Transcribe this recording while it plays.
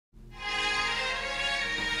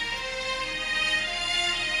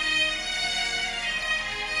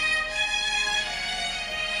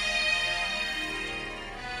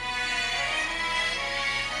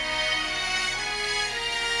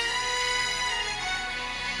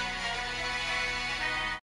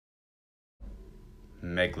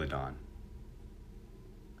Megalodon.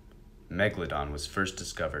 Megalodon was first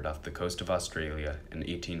discovered off the coast of Australia in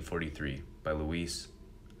 1843 by Louis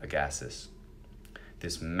Agassiz.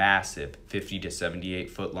 This massive 50 to 78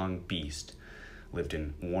 foot long beast lived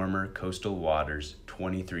in warmer coastal waters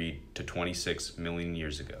 23 to 26 million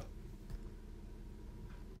years ago.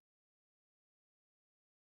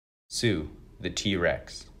 Sue, the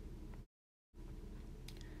T-Rex.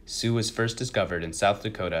 Sue was first discovered in South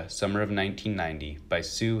Dakota, summer of 1990, by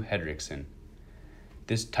Sue Hendrickson.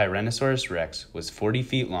 This Tyrannosaurus rex was 40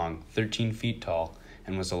 feet long, 13 feet tall,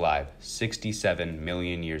 and was alive 67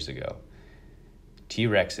 million years ago.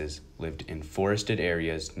 T-Rexes lived in forested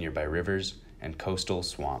areas nearby rivers and coastal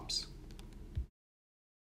swamps.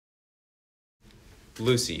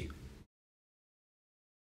 Lucy.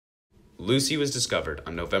 Lucy was discovered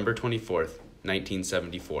on November 24,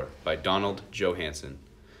 1974, by Donald Johanson.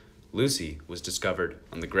 Lucy was discovered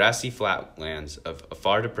on the grassy flatlands of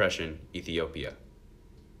Afar Depression, Ethiopia.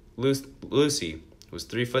 Lucy was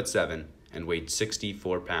 3'7" and weighed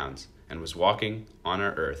 64 pounds and was walking on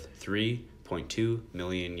our Earth 3.2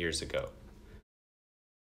 million years ago.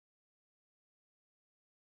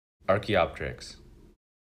 Archaeopteryx.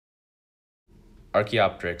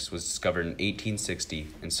 Archaeopteryx was discovered in 1860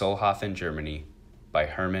 in Solnhofen, Germany, by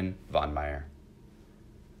Hermann von Meyer.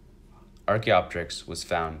 Archaeopteryx was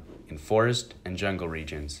found in forest and jungle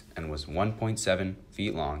regions and was 1.7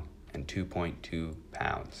 feet long and 2.2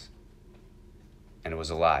 pounds. And it was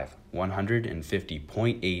alive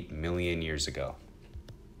 150.8 million years ago.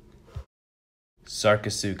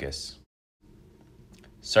 Sarcosuchus.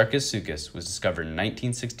 Sarcosuchus was discovered in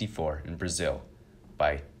 1964 in Brazil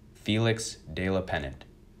by Felix de la Pennant.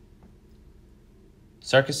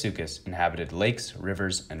 Sarcosuchus inhabited lakes,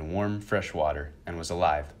 rivers, and warm fresh water and was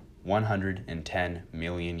alive 110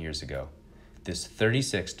 million years ago. This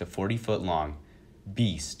 36 to 40 foot long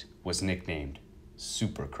beast was nicknamed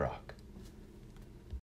Super Croc.